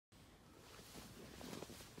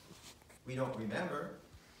We don't remember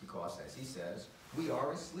because, as he says, we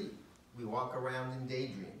are asleep. We walk around in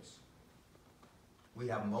daydreams. We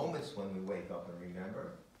have moments when we wake up and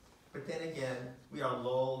remember, but then again, we are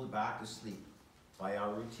lulled back to sleep by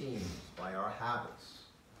our routines, by our habits,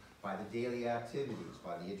 by the daily activities,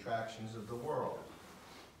 by the attractions of the world.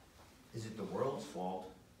 Is it the world's fault?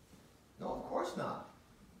 No, of course not.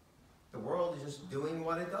 The world is just doing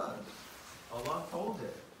what it does. Allah told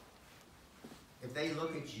it. If they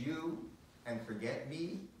look at you and forget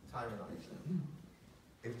me, tyrannize them.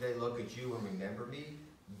 If they look at you and remember me,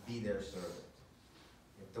 be their servant.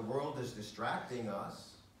 If the world is distracting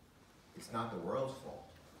us, it's not the world's fault.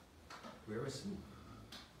 We're asleep.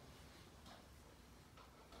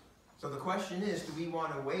 So the question is, do we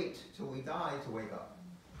want to wait till we die to wake up?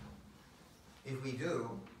 If we do,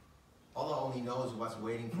 Allah only knows what's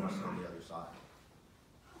waiting for us on the other side.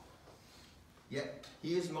 Yet,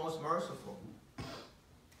 He is most merciful.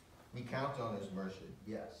 We count on His mercy,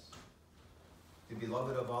 yes. The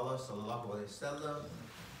beloved of Allah, sallallahu alaihi wasallam,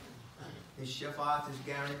 His shafaat is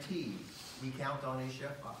guaranteed. We count on His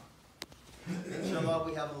shafaat. Inshallah,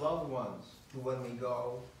 we have loved ones who, when we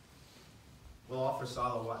go, will offer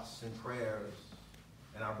salawats and prayers,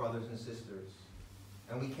 and our brothers and sisters.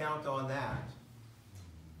 And we count on that.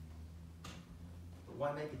 But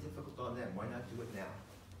why make it difficult on them? Why not do it now?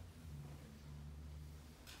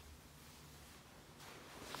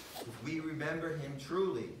 If we remember Him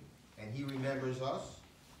truly, and He remembers us,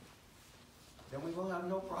 then we will have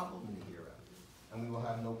no problem in the hereafter. And we will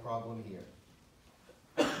have no problem here.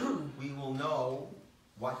 We will know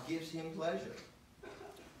what gives Him pleasure.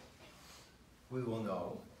 We will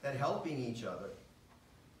know that helping each other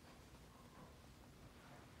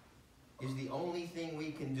is the only thing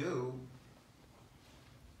we can do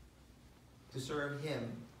to serve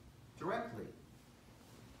Him directly.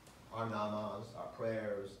 Our namaz, our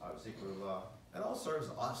prayers, our zikrullah, that all serves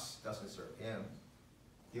us, doesn't serve Him.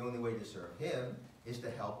 The only way to serve Him is to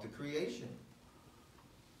help the creation.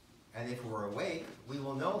 And if we're awake, we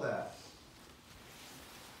will know that.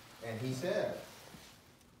 And He said,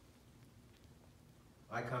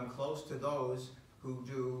 I come close to those who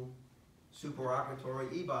do supererogatory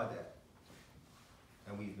ibadah.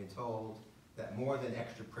 And we've been told that more than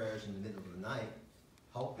extra prayers in the middle of the night,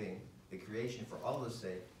 helping the creation for Allah's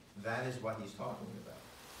sake, that is what He's talking about.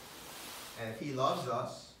 And if He loves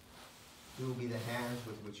us, He will be the hands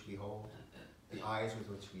with which we hold, the eyes with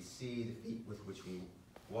which we see, the feet with which we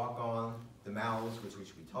walk on, the mouths with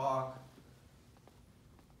which we talk,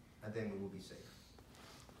 and then we will be safe.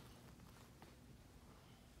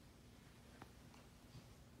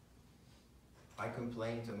 I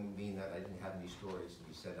complained to Mubin that I didn't have any stories, and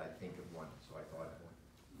he said I'd think of one, so I thought of one.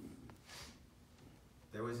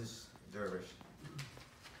 There was this dervish,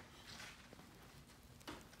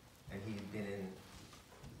 and he had been in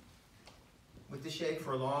with the Sheikh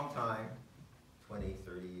for a long time, 20,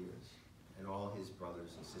 30 years, and all his brothers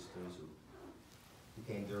and sisters who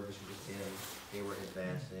became dervishes with him, they were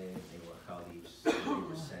advancing, they were caliphs, they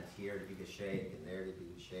were sent here to be the Sheikh and there to be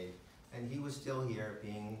the Sheikh, and he was still here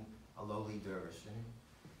being a lowly dervish.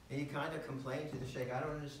 And he kind of complained to the Sheikh, I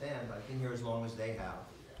don't understand, I've been here as long as they have.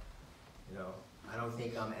 You know, I don't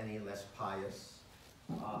think I'm any less pious.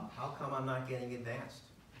 How come I'm not getting advanced?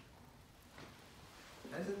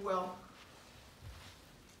 I said, well,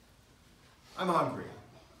 I'm hungry.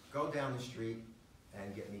 Go down the street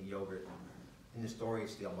and get me yogurt. In the story,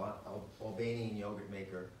 it's the Albanian yogurt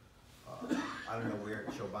maker. I don't know where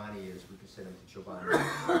Chobani is. We could send him to Chobani,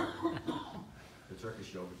 the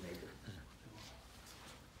Turkish yogurt maker.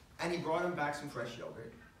 And he brought him back some fresh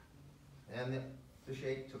yogurt. And the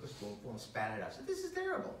Sheikh took a spoonful and spat it out. I said, this is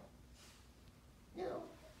terrible. You know,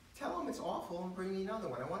 tell him it's awful and bring me another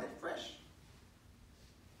one. I want it fresh.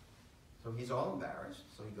 So he's all embarrassed.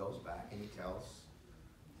 So he goes back and he tells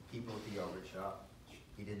the people at the yogurt shop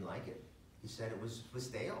he didn't like it. He said it was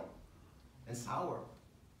stale and sour.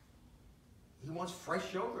 He wants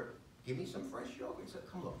fresh yogurt. Give me some fresh yogurt. He said,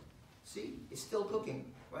 come look. See, it's still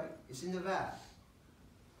cooking, right? It's in the vat.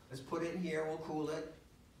 Let's put it in here, we'll cool it.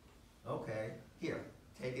 Okay, here,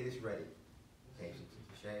 take it, it's ready. Takes it to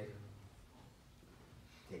the Sheikh.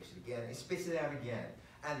 Takes it again, he spits it out again.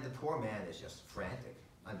 And the poor man is just frantic.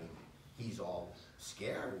 I mean, he's all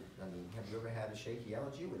scared. I mean, have you ever had a Sheikh yell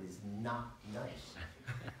at you? It is not nice.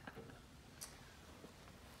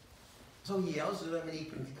 So he yells at him and he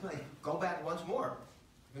can go back once more.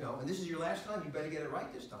 You know, and this is your last time, you better get it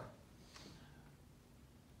right this time.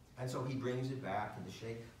 And so he brings it back, and the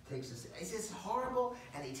Sheikh takes this. He says, it's horrible,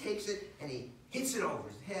 and he takes it, and he hits it over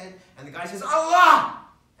his head, and the guy says, Allah!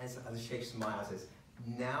 And the Sheikh smiles and says,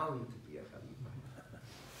 now you could be a Khalifa.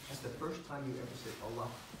 That's the first time you ever said Allah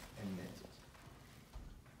and meant it.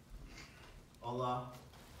 Allah,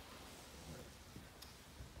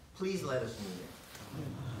 please let us mean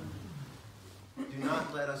it. Do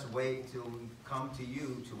not let us wait until we come to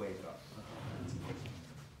you to wake up.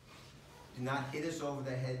 Do not hit us over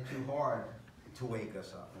the head too hard to wake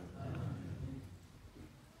us up.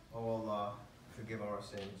 Oh Allah, forgive our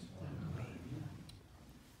sins.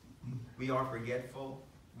 We are forgetful.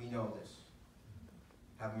 We know this.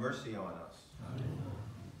 Have mercy on us.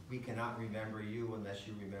 We cannot remember you unless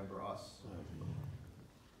you remember us.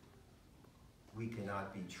 We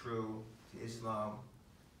cannot be true to Islam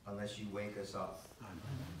unless you wake us up.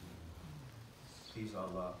 Please,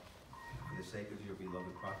 Allah, for the sake of your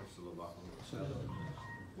beloved Prophet sallallahu alaihi wasallam,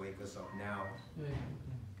 wake us up now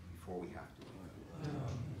before we have to wake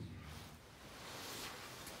up.